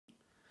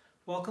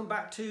Welcome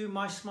back to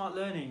My Smart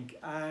Learning,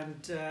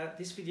 and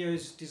this video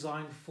is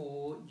designed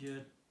for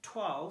year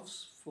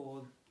 12s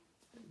for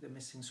the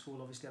missing school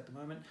obviously at the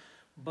moment,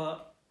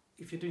 but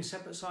if you're doing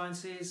separate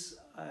sciences,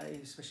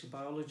 especially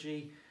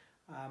biology,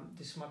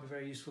 this might be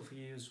very useful for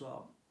you as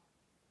well.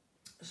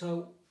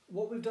 So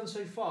what we've done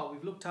so far,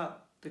 we've looked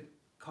at the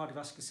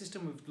cardiovascular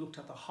system, we've looked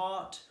at the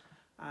heart,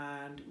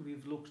 and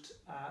we've looked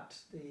at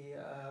the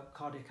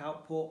cardiac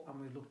output,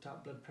 and we've looked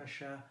at blood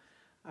pressure,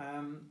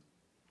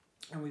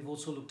 and we've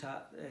also looked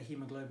at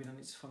hemoglobin and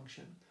its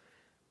function.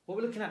 What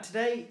we're looking at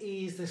today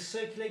is the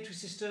circulatory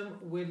system.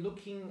 We're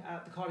looking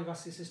at the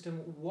cardiovascular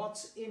system,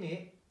 what's in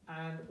it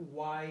and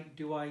why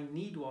do I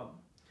need one?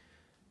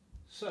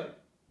 So,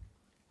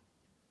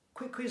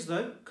 quick quiz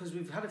though, because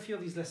we've had a few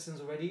of these lessons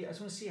already. I just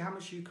want to see how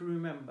much you can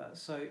remember.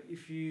 So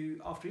if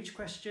you, after each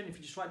question, if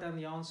you just write down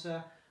the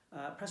answer,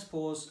 press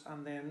pause,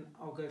 and then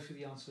I'll go through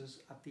the answers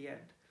at the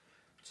end.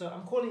 So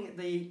I'm calling it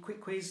the quick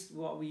quiz.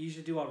 What we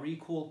usually do are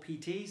recall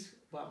PTs,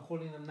 but I'm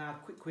calling them now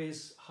quick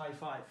quiz high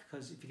five,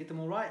 because if you get them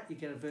all right, you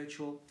get a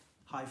virtual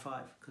high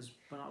five, because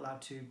we're not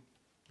allowed to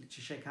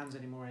literally shake hands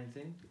anymore or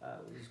anything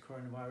with this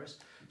coronavirus.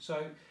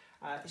 So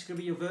it's going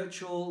to be your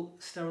virtual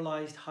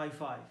sterilized high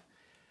five.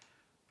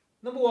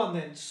 Number one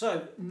then,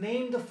 so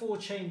name the 4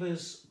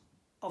 chambers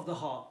of the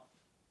heart.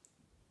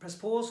 Press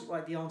pause,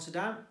 write the answer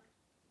down.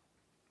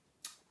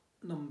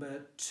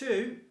 Number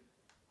 2,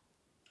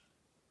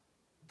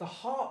 the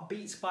heart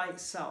beats by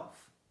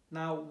itself.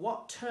 Now,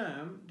 what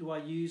term do I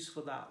use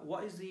for that?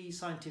 What is the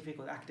scientific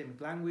or academic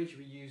language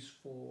we use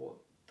for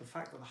the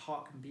fact that the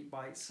heart can beat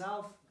by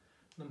itself?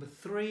 Number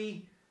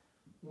 3,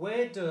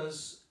 where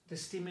does the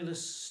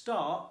stimulus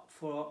start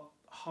for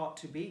heart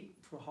to beat,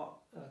 for heart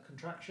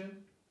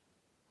contraction?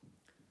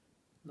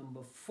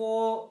 Number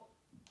 4,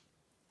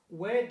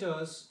 where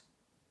does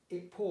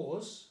it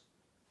pause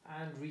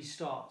and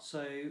restart?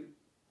 So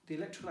the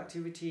electrical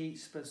activity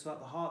spreads throughout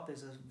the heart.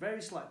 There's a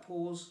very slight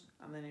pause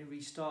and then it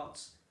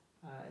restarts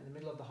in the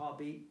middle of the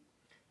heartbeat.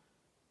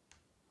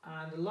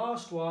 And the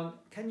last one,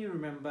 can you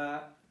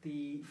remember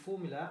the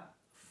formula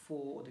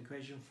for the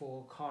equation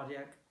for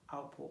cardiac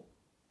output?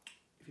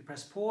 If you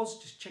press pause,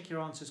 just check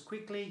your answers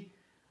quickly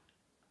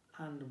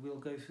and we'll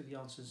go through the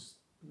answers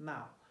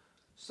now.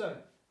 So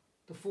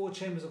the 4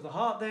 chambers of the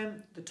heart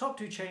then, the top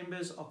 2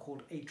 chambers are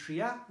called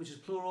atria, which is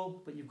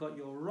plural, but you've got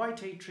your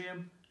right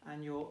atrium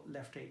and your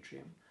left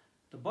atrium.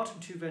 The bottom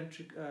 2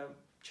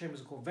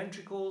 chambers are called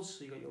ventricles,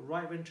 so you've got your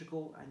right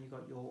ventricle and you've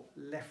got your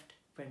left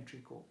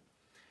ventricle.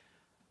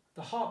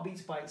 The heart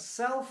beats by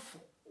itself.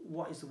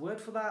 What is the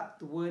word for that?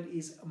 The word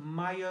is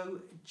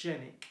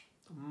myogenic.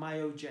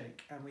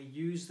 Myogenic. And we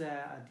use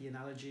there the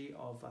analogy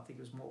of, I think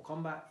it was Mortal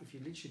Kombat, if you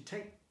literally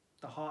take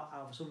the heart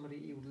out of somebody,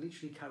 it would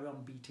literally carry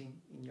on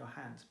beating in your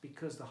hands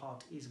because the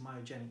heart is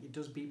myogenic. It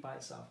does beat by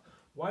itself.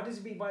 Why does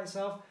it beat by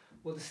itself?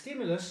 Well, the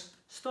stimulus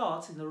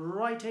starts in the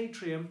right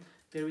atrium.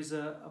 There is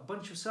a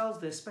bunch of cells,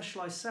 they're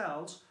specialized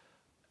cells,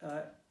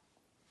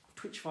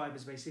 twitch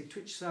fibers basically,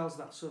 twitch cells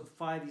that sort of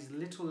fire these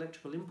little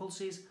electrical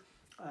impulses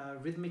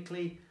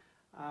rhythmically,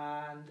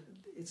 and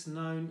it's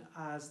known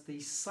as the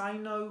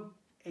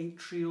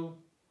sinoatrial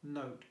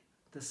node.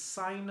 The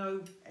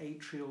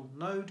sinoatrial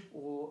node,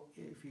 or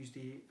if you use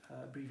the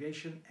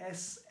abbreviation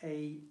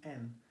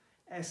SAN,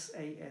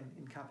 SAN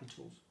in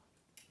capitals.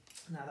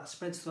 Now that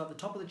spreads throughout the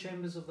top of the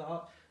chambers of the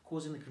heart,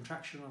 causing the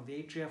contraction of the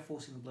atria,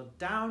 forcing the blood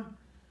down.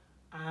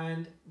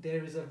 And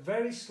there is a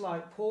very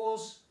slight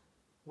pause.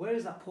 Where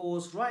is that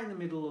pause? Right in the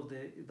middle of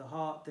the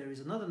heart, there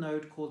is another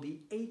node called the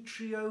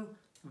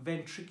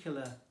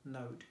atrioventricular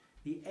node,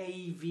 the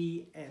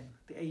AVN,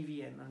 the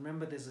AVN. And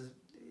remember, it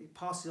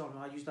passes on,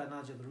 I use that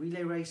analogy of the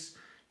relay race,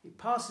 it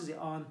passes it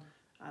on,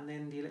 and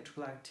then the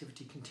electrical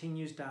activity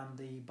continues down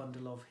the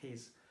bundle of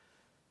his.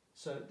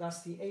 So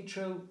that's the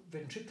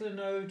atrioventricular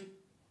node,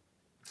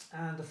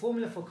 and the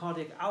formula for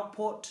cardiac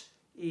output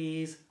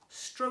is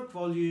stroke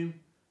volume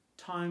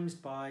times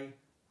by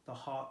the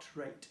heart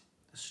rate.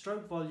 The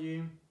stroke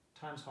volume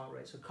times heart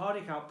rate. So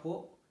cardiac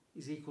output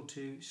is equal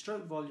to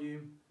stroke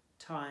volume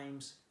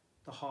times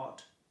the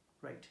heart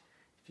rate.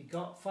 If you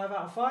got 5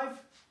 out of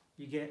 5,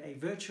 you get a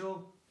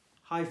virtual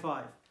high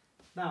five.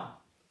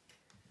 Now,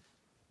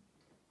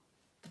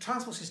 the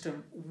transport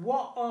system.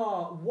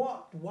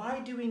 Why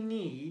do we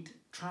need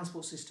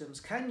transport systems?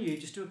 Can you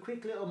just do a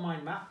quick little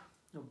mind map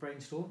or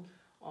brainstorm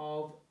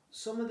of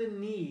some of the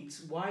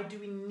needs? Why do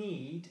we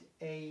need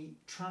a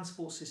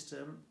transport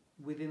system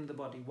within the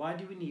body? Why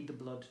do we need the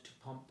blood to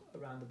pump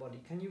around the body?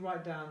 Can you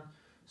write down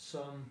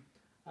some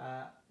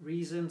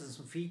reasons and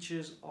some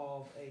features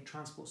of a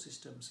transport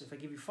system? So if I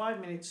give you 5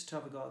 minutes to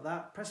have a go at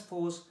that, press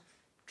pause,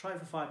 try it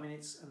for 5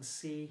 minutes and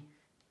see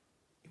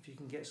if you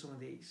can get some of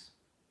these.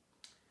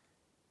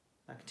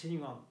 Now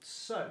continuing on.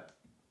 So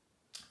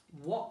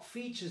what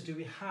features do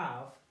we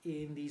have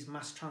in these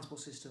mass transport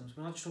systems?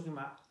 We're not just talking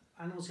about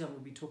animals here, we'll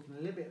be talking a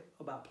little bit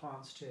about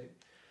plants too.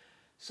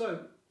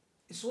 So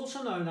it's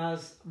also known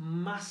as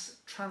mass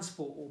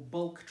transport or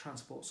bulk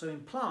transport. So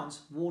in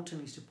plants, water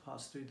needs to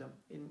pass through them.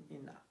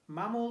 In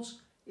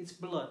mammals, it's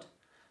blood.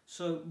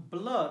 So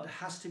blood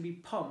has to be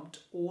pumped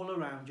all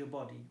around your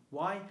body.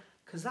 Why?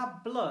 Because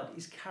that blood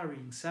is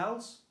carrying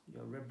cells,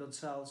 your red blood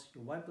cells,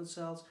 your white blood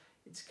cells,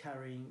 it's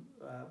carrying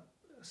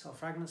cell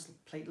fragments,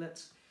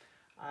 platelets,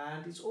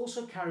 and it's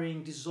also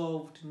carrying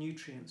dissolved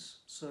nutrients.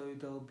 So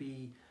there'll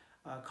be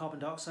carbon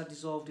dioxide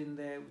dissolved in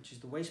there, which is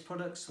the waste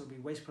products. So there'll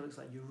be waste products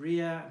like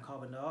urea and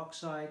carbon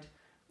dioxide,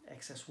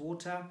 excess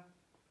water.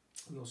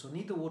 We also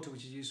need the water,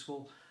 which is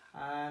useful,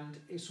 and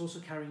it's also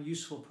carrying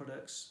useful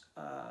products,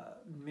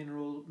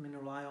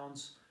 mineral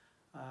ions,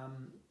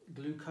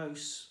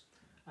 glucose,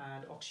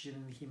 and oxygen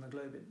in the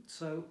hemoglobin.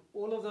 So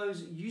all of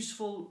those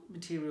useful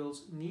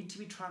materials need to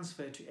be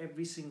transferred to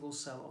every single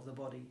cell of the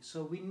body.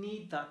 So we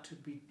need that to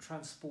be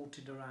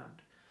transported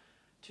around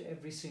to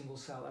every single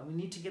cell, and we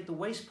need to get the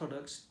waste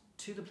products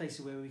to the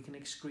places where we can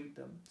excrete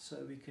them. So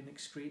we can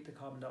excrete the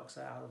carbon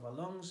dioxide out of our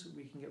lungs,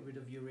 we can get rid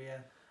of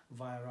urea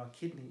via our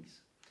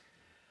kidneys.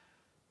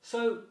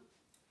 So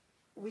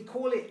we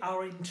call it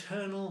our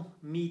internal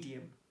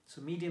medium. So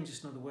medium is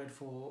just another word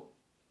for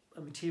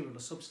a material, a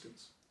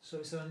substance. So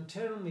it's an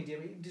internal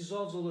medium, it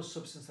dissolves all those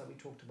substances that we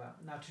talked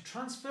about. Now to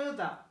transfer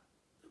that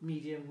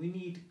medium we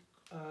need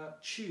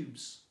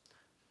tubes.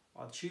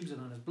 Our tubes are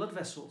known as blood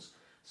vessels.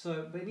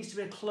 So, but it needs to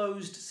be a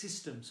closed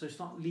system, so it's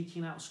not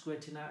leaking out,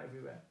 squirting out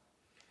everywhere.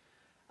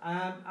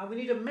 And we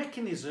need a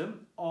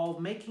mechanism of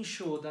making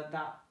sure that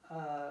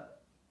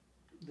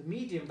the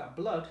medium, that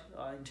blood,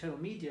 our internal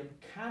medium,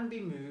 can be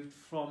moved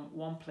from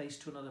one place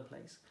to another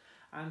place.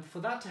 And for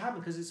that to happen,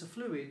 because it's a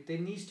fluid, there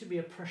needs to be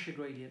a pressure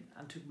gradient.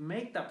 And to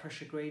make that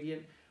pressure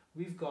gradient,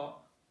 we've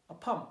got a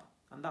pump.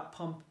 And that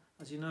pump,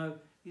 as you know,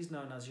 is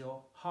known as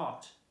your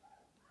heart.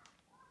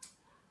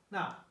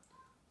 Now,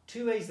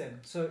 two ways then.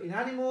 So in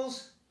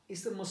animals,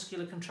 it's the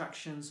muscular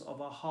contractions of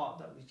our heart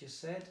that we just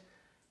said.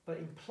 But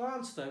in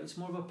plants, though, it's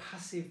more of a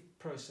passive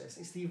process.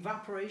 It's the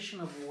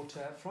evaporation of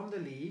water from the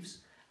leaves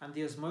and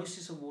the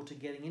osmosis of water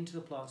getting into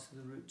the plants to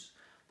the roots.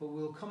 But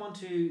we'll come on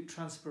to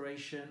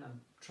transpiration and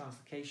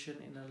translocation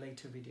in a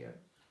later video.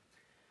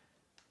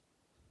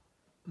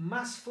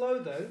 Mass flow,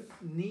 though,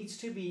 needs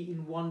to be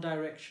in one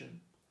direction.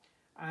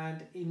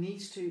 And it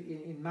needs to,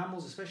 in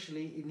mammals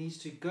especially, it needs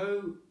to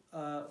go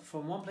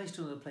from one place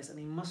to another place, and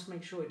you must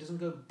make sure it doesn't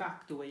go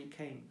back the way it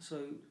came.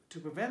 So to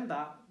prevent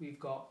that, we've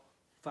got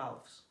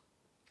valves.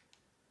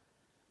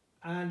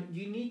 And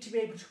you need to be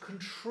able to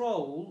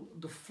control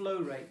the flow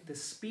rate, the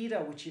speed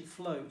at which it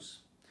flows.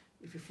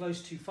 If it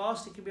flows too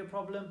fast, it can be a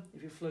problem.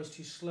 If it flows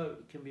too slow,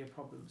 it can be a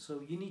problem.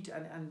 So you need to,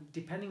 and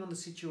depending on the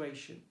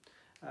situation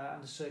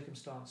and the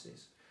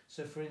circumstances.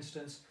 So for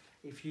instance,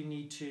 if you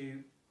need to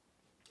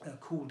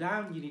cool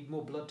down, you need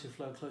more blood to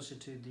flow closer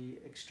to the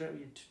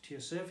extremity, to your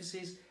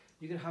surfaces.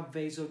 You can have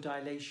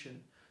vasodilation.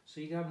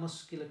 So you can have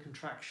muscular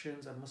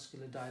contractions and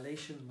muscular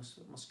dilations,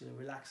 muscular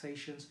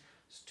relaxations,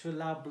 to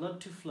allow blood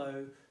to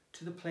flow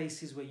to the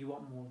places where you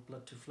want more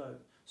blood to flow.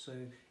 So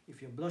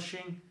if you're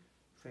blushing,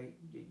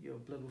 your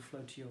blood will flow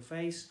to your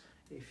face.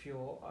 If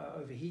you're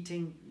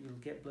overheating, you'll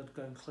get blood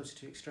going closer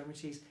to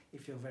extremities.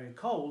 If you're very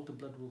cold, the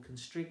blood will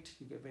constrict,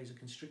 you get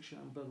vasoconstriction,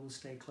 and blood will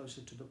stay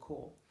closer to the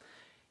core.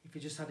 If you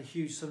just had a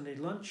huge Sunday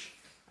lunch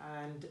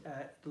and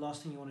the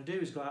last thing you want to do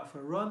is go out for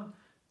a run,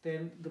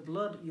 then the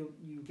blood,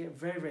 you get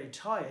very, very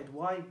tired.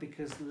 Why?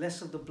 Because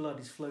less of the blood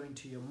is flowing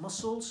to your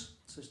muscles,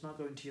 so it's not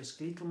going to your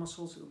skeletal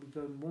muscles, it will be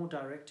going more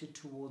directed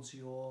towards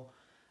your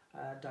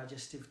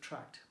digestive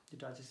tract, the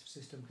digestive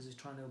system, because it's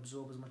trying to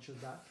absorb as much of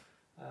that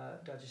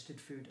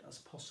digested food as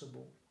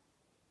possible.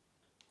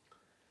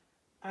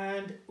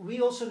 And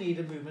we also need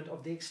a movement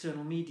of the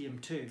external medium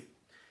too.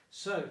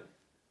 So,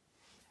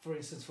 for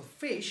instance, for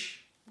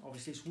fish,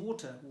 obviously it's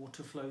water.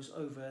 Water flows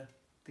over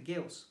the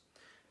gills.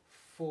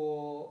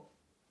 For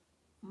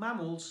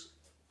mammals,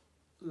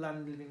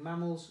 land-living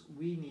mammals,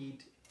 we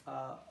need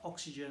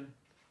oxygen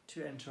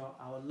to enter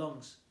our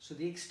lungs. So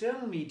the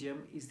external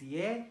medium is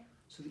the air.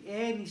 So the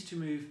air needs to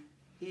move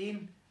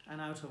in and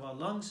out of our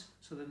lungs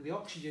so that the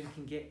oxygen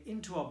can get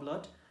into our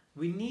blood.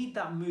 We need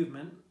that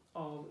movement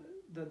of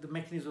the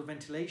mechanism of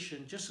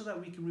ventilation just so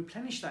that we can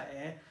replenish that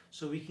air,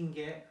 so we can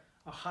get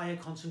a higher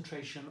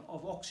concentration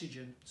of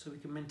oxygen, so we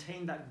can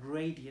maintain that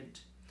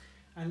gradient.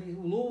 And it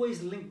will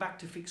always link back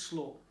to Fick's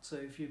law. So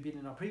if you've been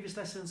in our previous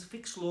lessons,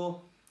 Fick's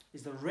law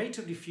is the rate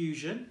of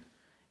diffusion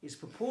is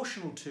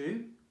proportional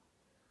to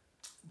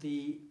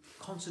the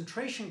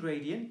concentration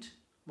gradient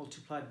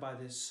multiplied by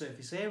the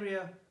surface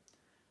area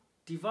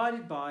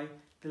divided by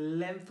the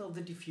length of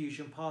the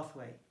diffusion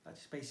pathway. That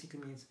just basically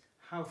means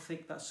how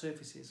thick that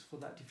surface is for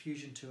that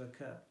diffusion to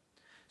occur.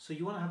 So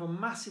you want to have a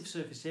massive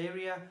surface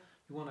area,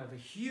 you want to have a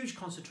huge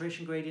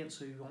concentration gradient,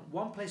 so you want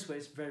one place where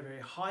it's very,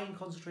 very high and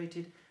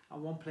concentrated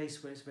and one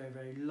place where it's very,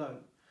 very low.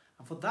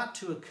 And for that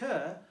to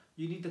occur,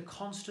 you need the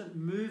constant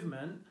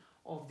movement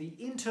of the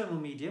internal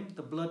medium,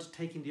 the blood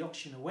taking the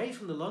oxygen away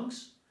from the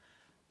lungs,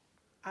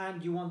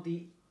 and you want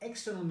the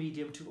external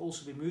medium to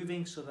also be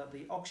moving so that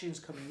the oxygen's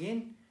coming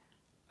in,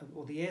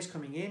 or the air's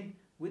coming in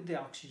with the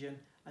oxygen,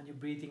 and you're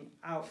breathing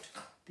out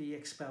the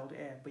expelled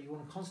air. But you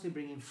want to constantly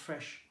bring in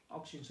fresh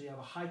oxygen, so you have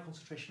a high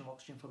concentration of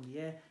oxygen from the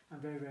air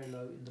and very, very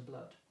low in the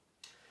blood.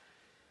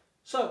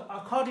 So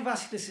our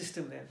cardiovascular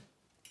system then.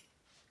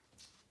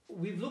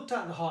 We've looked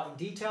at the heart in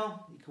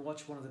detail. You can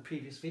watch one of the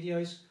previous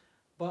videos.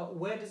 But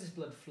where does this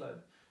blood flow?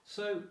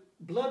 So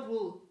blood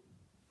will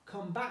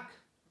come back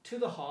to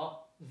the heart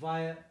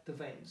via the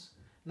veins.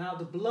 Now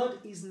the blood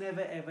is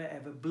never ever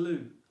ever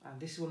blue, and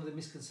this is one of the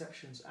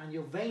misconceptions, and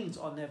your veins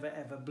are never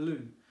ever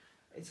blue.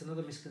 It's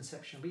another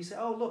misconception. But you say,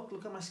 oh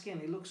look at my skin,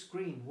 it looks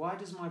green. Why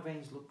does my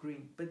veins look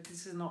green? But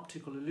this is an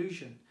optical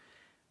illusion.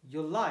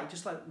 Your light,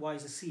 just like why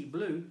is the sea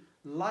blue,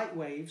 light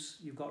waves,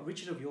 you've got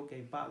Richard of York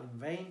gave battle in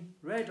vain,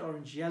 red,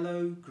 orange,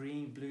 yellow,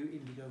 green, blue,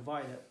 indigo,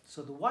 violet.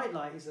 So the white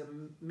light is a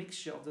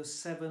mixture of those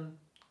 7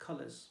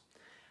 colours.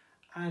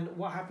 And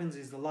what happens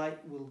is the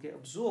light will get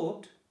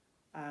absorbed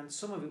and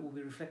some of it will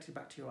be reflected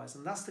back to your eyes.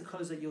 And that's the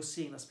colours that you're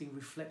seeing that's being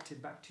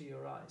reflected back to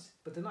your eyes.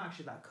 But they're not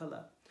actually that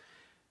colour.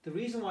 The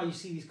reason why you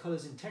see these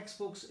colours in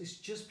textbooks is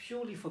just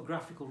purely for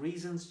graphical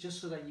reasons, just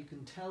so that you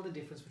can tell the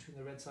difference between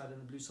the red side and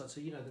the blue side.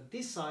 So you know that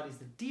this side is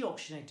the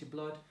deoxygenated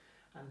blood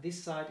and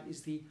this side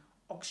is the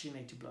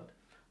oxygenated blood.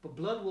 But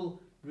blood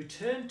will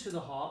return to the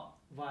heart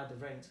via the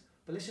veins.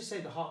 But let's just say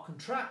the heart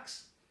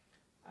contracts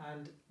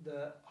and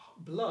the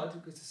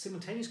blood, it's a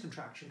simultaneous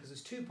contraction because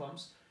there's 2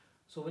 pumps.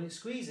 So when it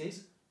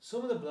squeezes,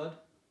 some of the blood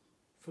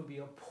from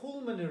your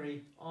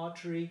pulmonary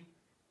artery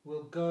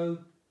will go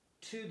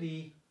to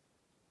the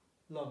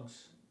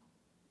lungs.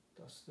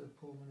 That's the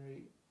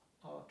pulmonary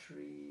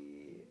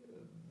artery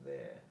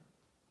there.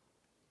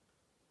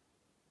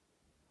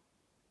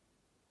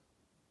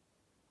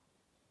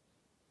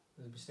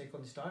 There's a mistake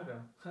on this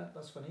diagram.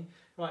 That's funny.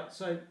 Right,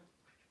 so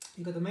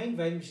you've got the main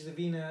vein, which is the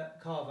vena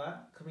cava,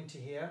 coming to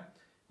here.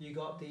 You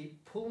got the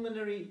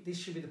pulmonary, this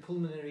should be the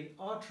pulmonary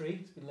artery,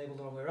 it's been labelled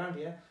the wrong way around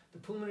here. The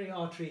pulmonary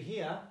artery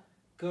here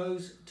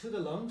goes to the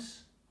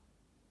lungs,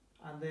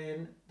 and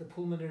then the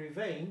pulmonary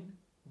vein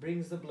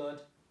brings the blood,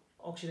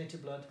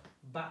 oxygenated blood,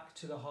 back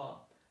to the heart.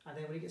 And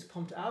then when it gets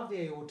pumped out of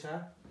the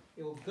aorta,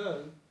 it will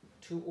go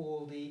to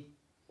all the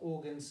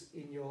organs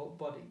in your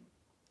body.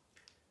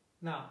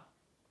 Now,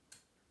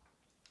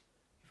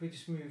 if we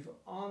just move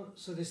on,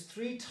 so there's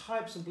 3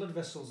 types of blood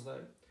vessels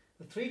though.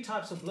 The 3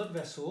 types of blood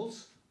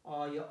vessels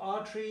are your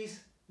arteries,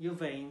 your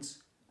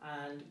veins,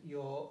 and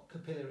your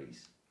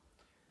capillaries.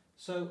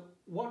 So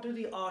what do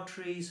the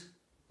arteries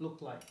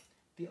look like?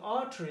 The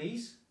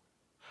arteries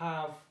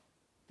have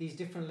these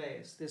different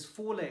layers. There's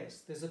 4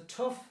 layers. There's a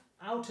tough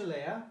outer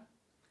layer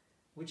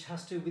which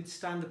has to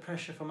withstand the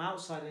pressure from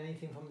outside and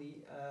anything from the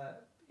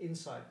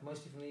inside,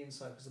 mostly from the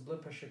inside, because the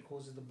blood pressure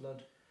causes the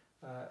blood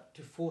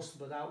to force the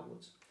blood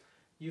outwards.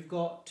 You've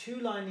got 2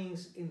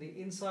 linings in the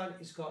inside.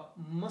 It's got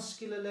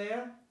muscular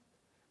layer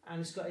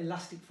and it's got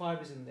elastic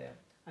fibers in there.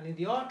 And in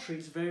the artery,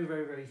 it's very,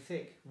 very, very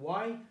thick.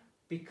 Why?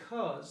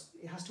 Because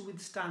it has to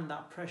withstand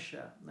that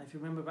pressure. Now, if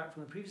you remember back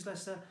from the previous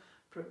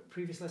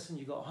lesson,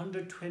 you got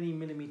 120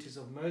 millimeters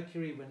of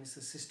mercury when it's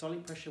the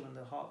systolic pressure, when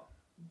the heart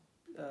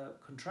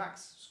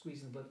contracts,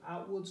 squeezing the blood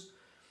outwards.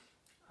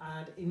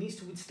 And it needs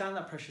to withstand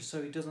that pressure so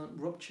it doesn't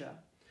rupture.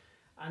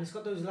 And it's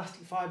got those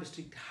elastic fibers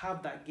to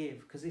have that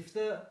give. Because if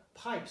the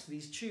pipes,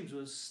 these tubes,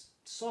 was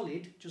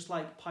solid, just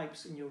like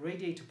pipes in your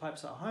radiator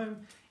pipes at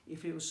home,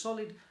 if it was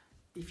solid,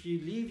 if you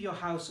leave your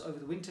house over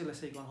the winter, let's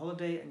say you go on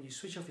holiday and you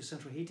switch off your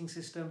central heating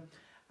system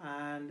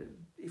and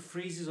it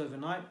freezes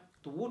overnight,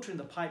 the water in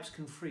the pipes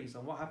can freeze.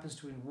 And what happens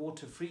to when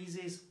water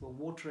freezes? Well,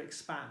 water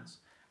expands.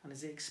 And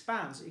as it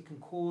expands, it can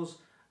cause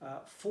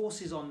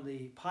forces on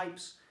the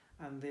pipes,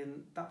 and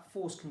then that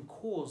force can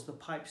cause the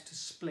pipes to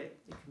split.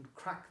 It can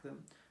crack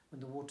them when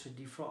the water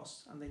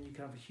defrosts, and then you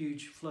can have a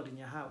huge flood in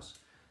your house.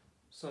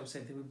 So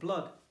same thing with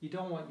blood. You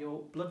don't want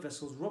your blood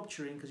vessels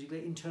rupturing because you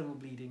get internal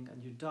bleeding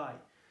and you die.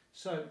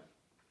 So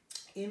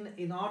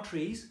in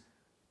arteries,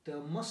 the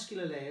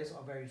muscular layers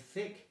are very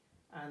thick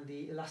and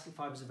the elastic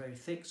fibers are very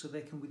thick, so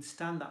they can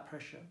withstand that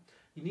pressure.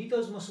 You need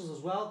those muscles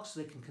as well so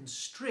they can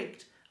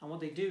constrict, and what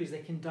they do is they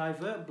can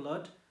divert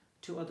blood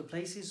to other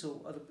places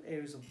or other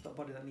areas of the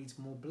body that needs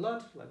more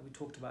blood, like we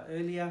talked about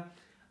earlier.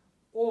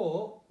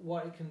 Or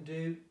what it can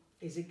do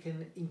is it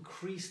can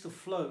increase the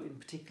flow in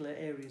particular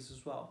areas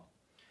as well.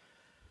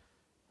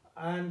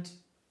 And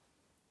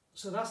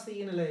so that's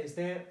the inner layers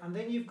there. And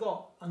then you've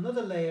got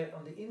another layer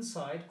on the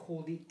inside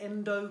called the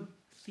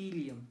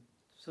endothelium.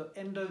 So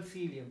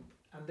endothelium.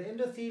 And the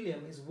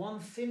endothelium is one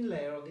thin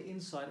layer on the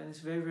inside, and it's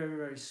very, very,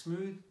 very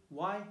smooth.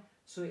 Why?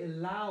 So it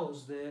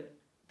allows the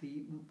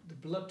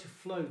blood to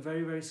flow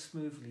very, very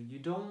smoothly. You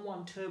don't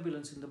want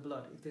turbulence in the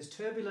blood. If there's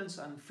turbulence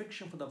and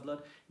friction for the blood,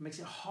 it makes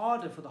it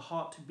harder for the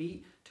heart to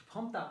beat, to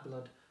pump that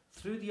blood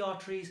through the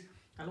arteries.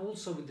 And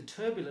also with the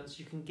turbulence,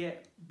 you can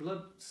get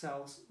blood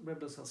cells, red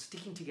blood cells,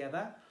 sticking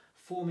together,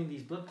 forming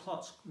these blood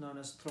clots known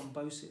as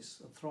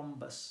thrombosis or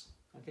thrombus.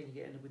 Okay,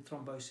 you end up with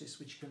thrombosis,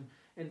 which can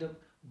end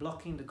up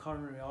blocking the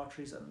coronary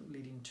arteries and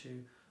leading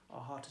to a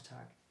heart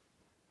attack.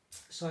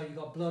 So you've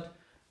got blood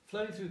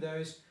flowing through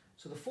those.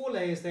 So the 4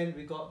 layers then,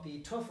 we've got the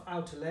tough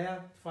outer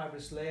layer,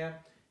 fibrous layer.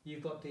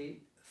 You've got the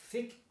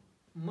thick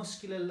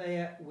muscular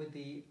layer with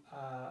the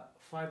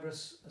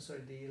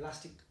the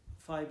elastic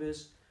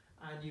fibers,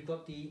 and you've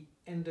got the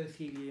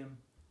endothelium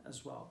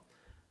as well.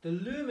 The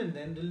lumen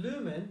then, the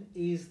lumen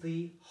is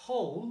the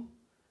hole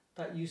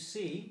that you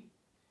see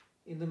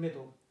in the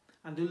middle.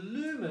 And the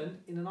lumen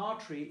in an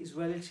artery is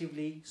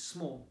relatively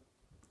small.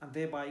 And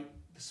thereby,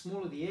 the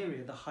smaller the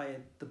area, the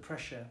higher the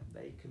pressure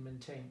that it can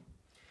maintain.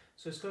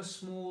 So it's got a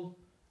small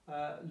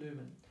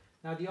lumen.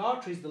 Now the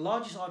arteries, the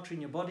largest artery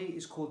in your body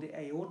is called the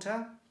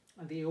aorta.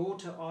 And the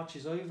aorta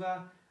arches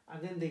over,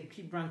 and then they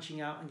keep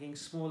branching out and getting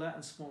smaller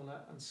and smaller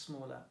and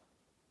smaller.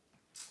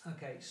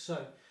 Okay,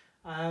 so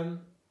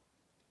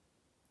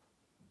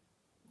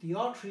the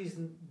arteries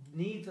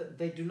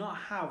they do not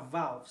have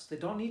valves. They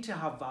don't need to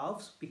have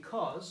valves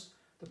because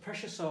the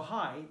pressure is so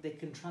high they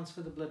can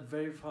transfer the blood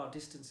very far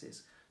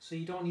distances. So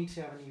you don't need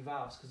to have any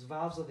valves because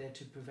valves are there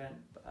to prevent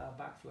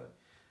backflow.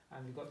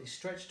 And you've got this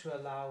stretch to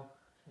allow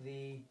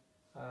the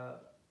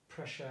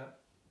pressure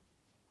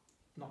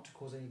not to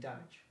cause any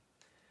damage.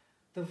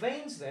 The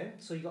veins then,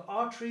 so you've got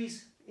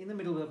arteries in the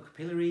middle of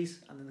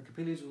capillaries, and then the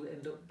capillaries will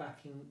end up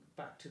backing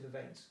back to the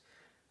veins.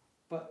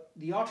 But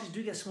the arteries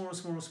do get smaller and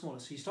smaller and smaller.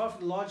 So you start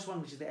with the largest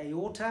one, which is the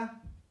aorta.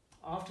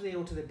 After the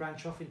aorta, they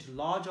branch off into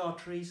large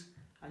arteries,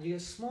 and you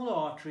get smaller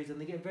arteries, and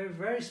they get very,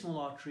 very small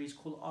arteries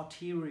called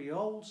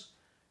arterioles.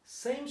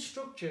 Same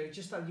structure,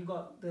 just that you've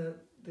got the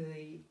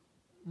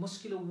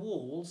muscular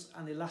walls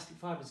and the elastic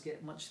fibers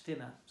get much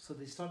thinner. So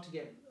they start to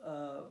get,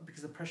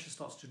 because the pressure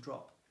starts to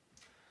drop.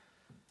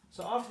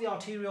 So after the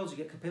arterioles, you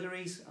get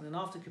capillaries, and then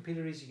after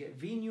capillaries, you get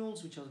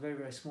venules, which are very,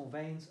 very small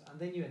veins, and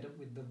then you end up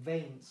with the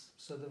veins.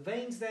 So the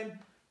veins then,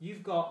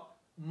 you've got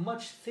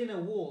much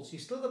thinner walls.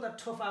 You've still got that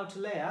tough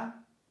outer layer,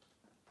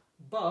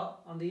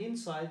 but on the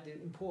inside,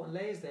 the important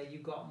layers there,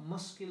 you've got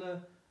muscular,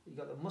 you've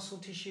got the muscle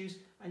tissues,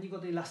 and you've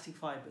got the elastic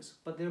fibers,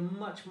 but they're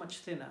much, much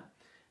thinner.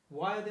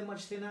 Why are they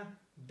much thinner?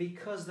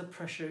 Because the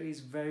pressure is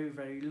very,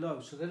 very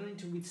low. So they don't need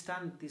to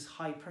withstand this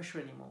high pressure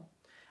anymore.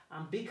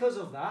 And because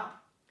of that,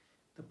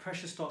 the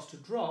pressure starts to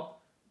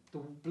drop, the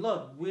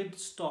blood would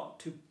start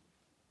to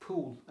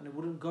pool and it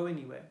wouldn't go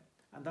anywhere,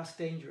 and that's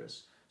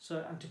dangerous.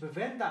 So, and to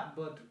prevent that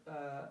blood,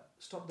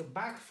 stop the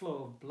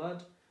backflow of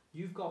blood,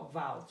 you've got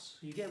valves.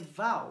 You get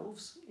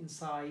valves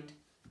inside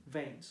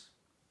veins.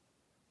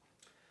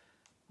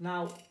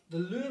 Now, the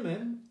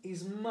lumen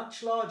is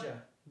much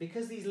larger.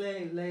 Because these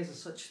layers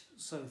are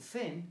so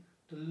thin,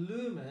 the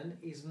lumen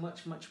is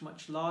much, much,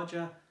 much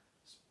larger,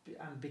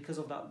 and because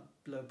of that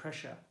low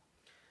pressure.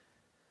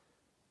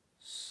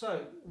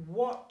 So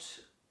what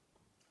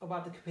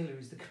about the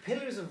capillaries? The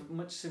capillaries are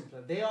much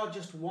simpler. They are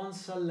just one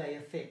cell layer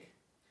thick.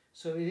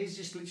 So it is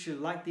just literally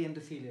like the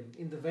endothelium.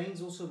 In the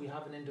veins also we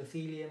have an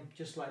endothelium,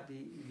 just like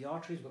the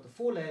arteries. You've got the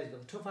four layers. You've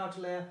got the tough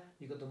outer layer,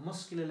 you've got the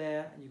muscular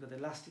layer, and you've got the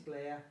elastic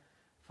layer,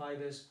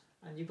 fibers,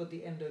 and you've got the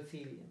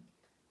endothelium.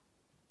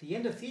 The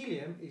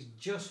endothelium is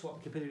just what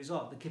the capillaries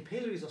are. The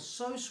capillaries are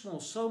so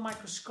small, so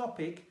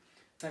microscopic,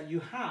 that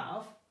you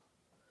have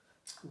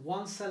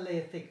one cell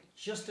layer thick,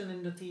 just an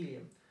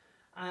endothelium.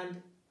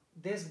 And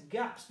there's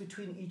gaps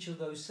between each of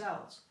those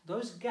cells.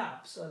 Those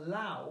gaps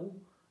allow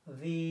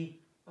the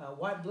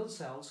white blood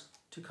cells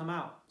to come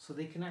out, so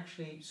they can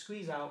actually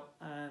squeeze out,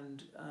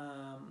 and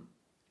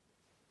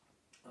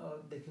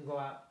they can go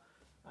out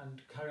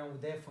and carry on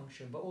with their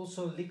function, but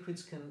also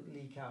liquids can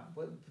leak out.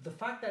 But the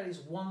fact that it's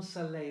one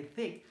cell layer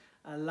thick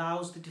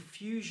allows the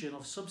diffusion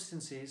of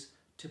substances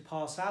to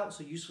pass out,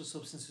 so useful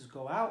substances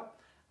go out,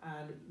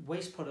 and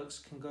waste products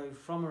can go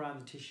from around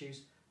the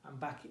tissues and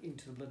back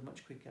into the blood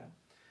much quicker,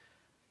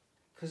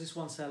 because it's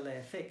one cell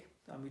layer thick.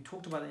 And we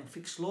talked about it in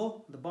Fick's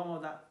law. At the bottom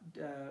of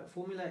that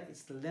formula,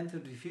 it's the length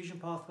of the diffusion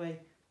pathway.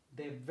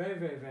 They're very,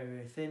 very, very,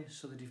 very thin,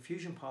 so the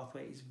diffusion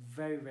pathway is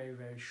very, very,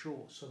 very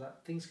short, so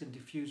that things can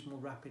diffuse more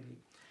rapidly.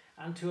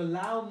 And to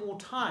allow more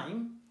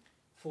time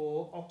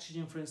for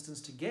oxygen, for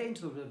instance, to get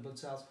into the red blood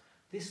cells,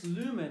 this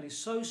lumen is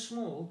so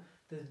small,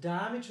 the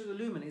diameter of the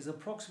lumen is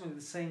approximately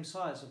the same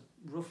size, of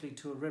roughly,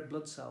 to a red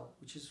blood cell,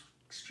 which is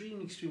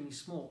extremely, extremely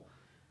small.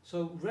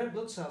 So red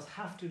blood cells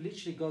have to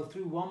literally go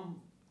through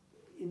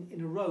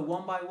in a row,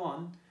 one by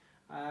one,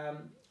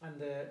 and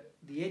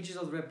the edges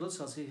of the red blood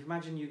cells. So if you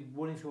imagine you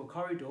running through a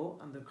corridor,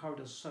 and the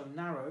corridor is so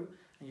narrow,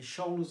 and your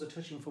shoulders are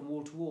touching from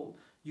wall to wall,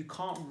 you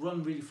can't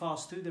run really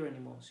fast through there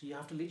anymore. So you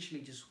have to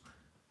literally just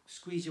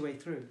squeeze your way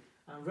through.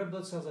 And red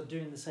blood cells are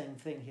doing the same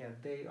thing here.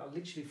 They are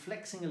literally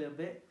flexing a little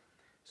bit,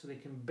 so they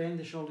can bend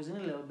the shoulders in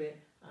a little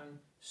bit and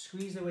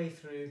squeeze their way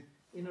through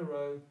in a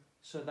row,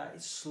 so that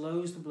it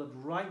slows the blood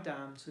right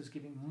down, so it's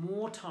giving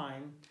more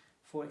time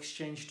for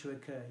exchange to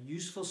occur.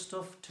 Useful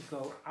stuff to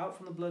go out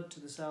from the blood to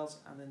the cells,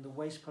 and then the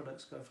waste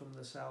products go from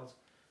the cells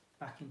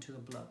back into the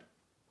blood.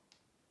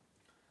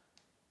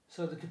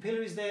 So the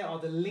capillaries there are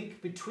the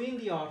link between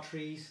the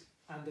arteries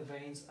and the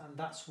veins, and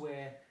that's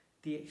where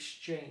the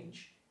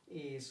exchange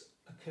is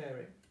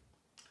occurring.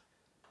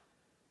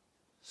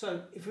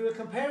 So if we were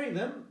comparing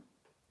them,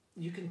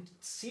 you can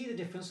see the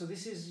difference. So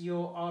this is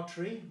your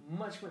artery,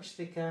 much, much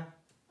thicker,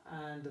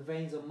 and the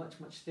veins are much,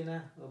 much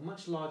thinner, a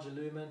much larger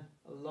lumen,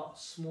 a lot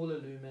smaller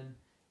lumen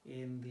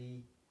in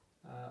the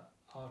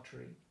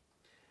artery.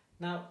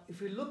 Now,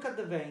 if we look at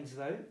the veins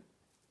though,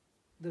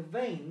 the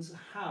veins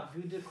have,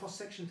 if you did a cross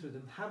section through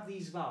them, have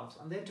these valves,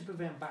 and they're to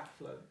prevent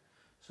backflow.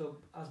 So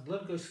as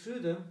blood goes through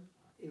them,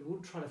 it will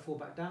try to fall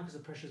back down because the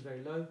pressure is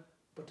very low.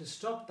 But to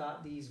stop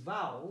that, these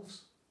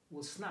valves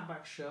will snap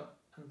back shut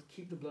and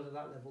keep the blood at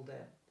that level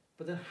there.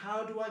 But then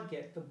how do I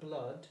get the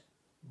blood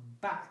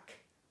back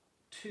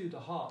to the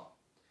heart?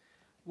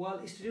 Well,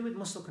 it's to do with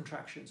muscle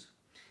contractions.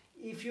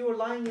 If you're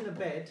lying in a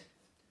bed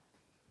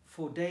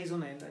for days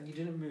on end and you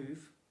didn't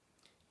move,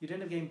 you'd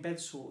end up getting bed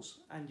sores,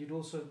 and you'd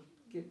also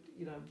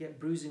get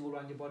bruising all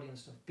around your body and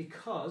stuff,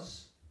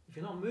 because if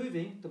you're not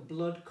moving, the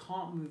blood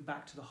can't move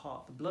back to the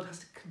heart. The blood has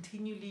to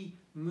continually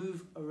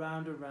move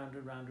around.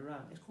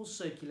 It's called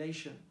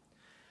circulation.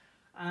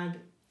 And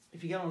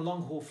if you get on a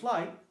long haul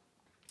flight,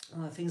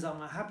 one of the things that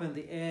might happen,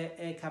 the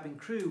air cabin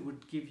crew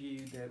would give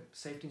you the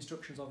safety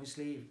instructions,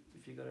 obviously.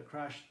 If you've got a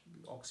crash,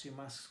 oxygen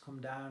masks come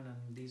down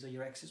and these are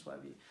your exits,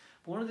 whatever.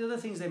 But one of the other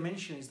things they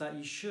mention is that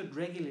you should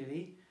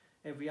regularly,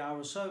 every hour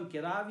or so,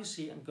 get out of your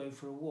seat and go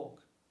for a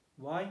walk.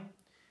 Why?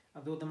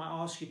 Although they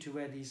might ask you to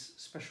wear these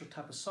special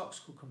type of socks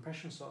called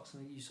compression socks,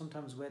 and you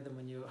sometimes wear them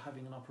when you're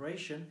having an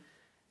operation.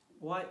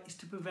 Why? It's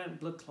to prevent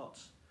blood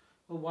clots.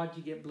 Well, why do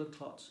you get blood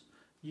clots?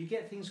 You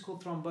get things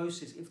called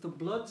thrombosis. If the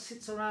blood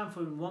sits around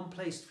in one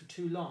place for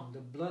too long,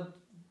 the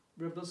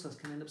red blood cells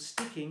can end up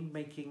sticking,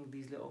 making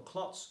these little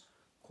clots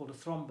called a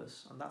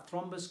thrombus. And that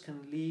thrombus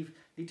can lead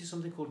to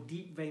something called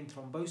deep vein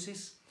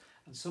thrombosis.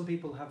 And some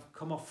people have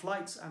come off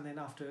flights and then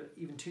after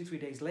even 2-3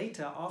 days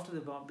later, after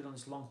they've been on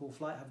this long haul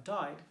flight, have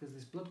died because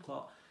this blood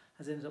clot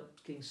has ended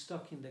up getting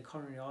stuck in their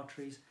coronary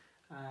arteries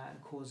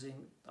and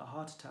causing a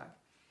heart attack.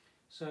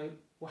 So,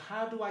 well,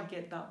 how do I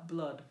get that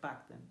blood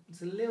back then?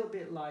 It's a little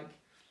bit like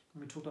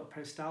when we talked about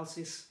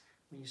peristalsis,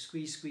 when you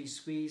squeeze,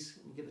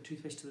 and you get the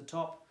toothpaste to the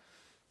top.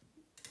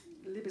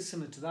 A little bit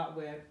similar to that,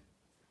 where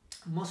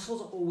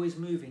muscles are always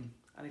moving.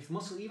 And if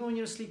muscle, even when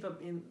you're asleep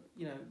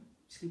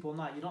sleep all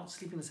night, you're not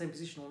sleeping in the same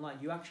position all night,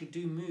 you actually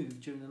do move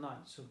during the night,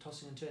 so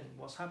tossing and turning.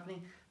 What's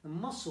happening? The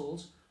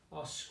muscles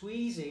are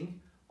squeezing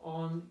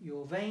on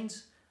your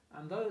veins,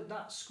 and though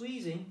that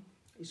squeezing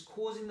is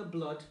causing the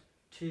blood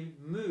to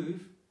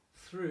move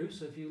through.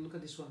 So if you look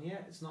at this one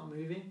here, it's not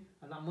moving,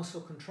 and that muscle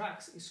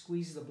contracts, it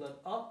squeezes the blood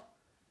up,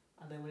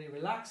 and then when it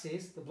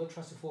relaxes, the blood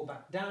tries to fall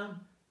back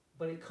down,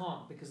 but it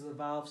can't because the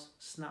valves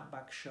snap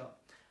back shut.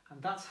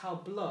 And that's how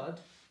blood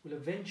will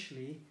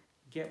eventually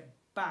get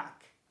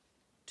back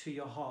to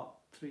your heart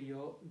through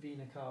your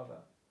vena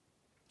cava.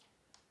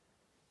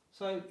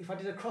 So if I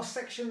did a cross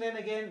section then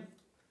again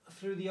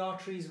through the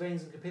arteries,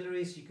 veins and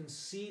capillaries, you can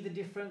see the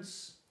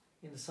difference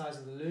in the size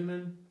of the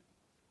lumen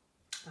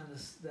and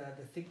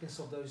the thickness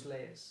of those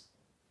layers.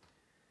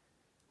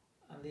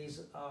 And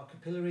these are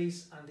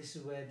capillaries, and this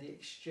is where the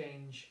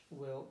exchange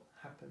will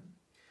happen.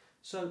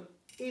 So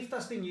if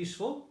that's been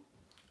useful,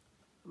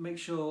 make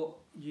sure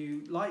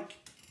you like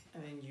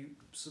and then you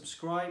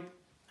subscribe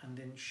and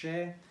then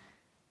share.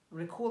 I'm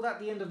going to call that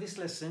the end of this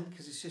lesson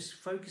because it's just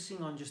focusing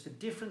on just the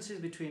differences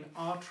between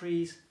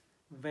arteries,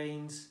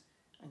 veins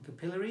and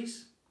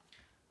capillaries.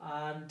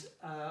 And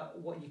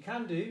what you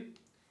can do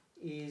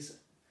is,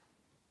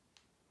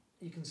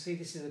 you can see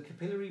this is a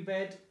capillary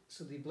bed,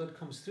 so the blood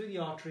comes through the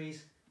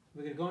arteries.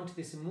 We're going to go into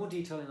this in more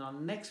detail in our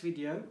next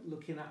video,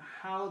 looking at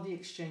how the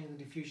exchange and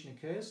diffusion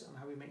occurs and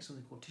how we make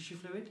something called tissue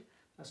fluid.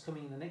 That's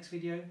coming in the next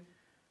video.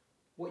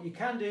 What you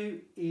can do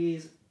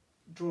is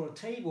draw a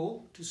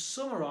table to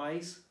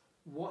summarize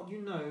what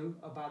you know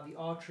about the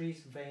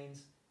arteries,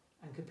 veins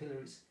and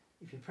capillaries.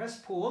 If you press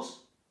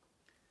pause,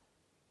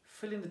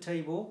 fill in the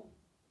table,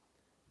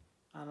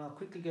 and I'll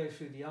quickly go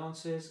through the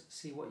answers,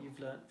 see what you've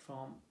learnt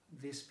from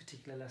this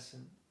particular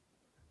lesson.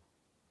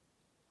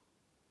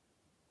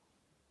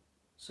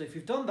 So if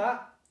you've done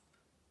that,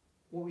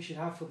 what we should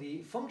have for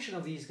the function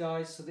of these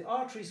guys, so the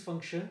arteries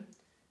function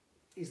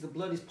is the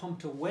blood is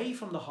pumped away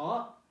from the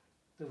heart,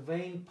 the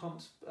vein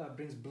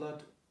brings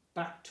blood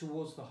back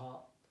towards the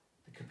heart.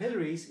 The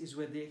capillaries is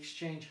where the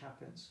exchange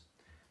happens.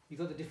 You've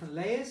got the different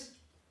layers.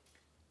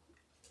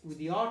 With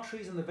the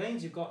arteries and the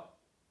veins, you've got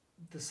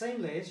the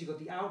same layers. You've got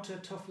the outer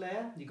tough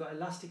layer, you've got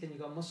elastic and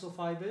you've got muscle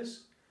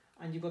fibers,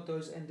 and you've got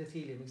those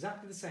endothelium,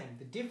 exactly the same.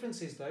 The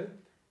difference is though,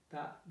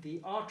 that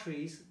the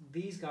arteries,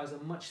 these guys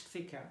are much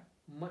thicker,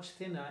 much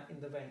thinner in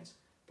the veins,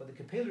 but the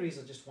capillaries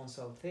are just one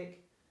cell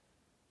thick.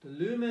 The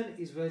lumen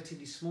is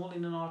relatively small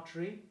in an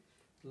artery,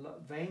 the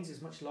veins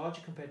is much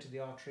larger compared to the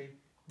artery,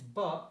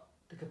 but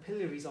the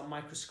capillaries are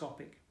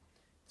microscopic.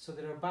 So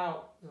they're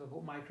about,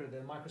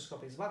 they're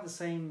microscopic, it's about the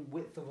same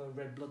width of a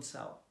red blood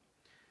cell.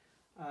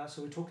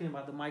 So we're talking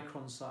about the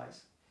micron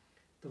size.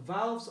 The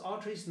valves,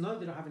 arteries, no,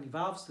 they don't have any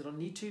valves, they don't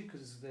need to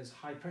because there's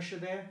high pressure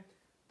there.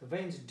 The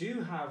veins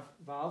do have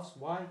valves,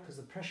 why? Because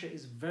the pressure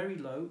is very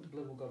low, the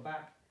blood will go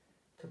back.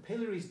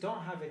 Capillaries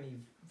don't have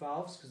any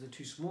valves because they're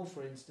too small,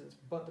 for instance,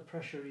 but the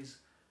pressure is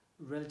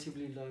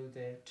relatively low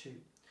there too.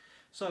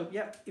 So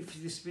yeah, if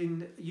this has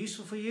been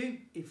useful for you,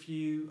 if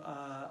you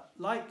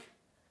like,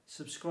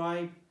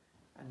 subscribe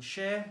and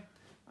share,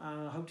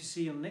 and I hope to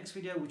see you on the next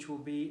video, which will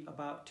be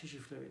about tissue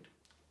fluid.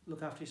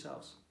 Look after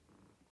yourselves.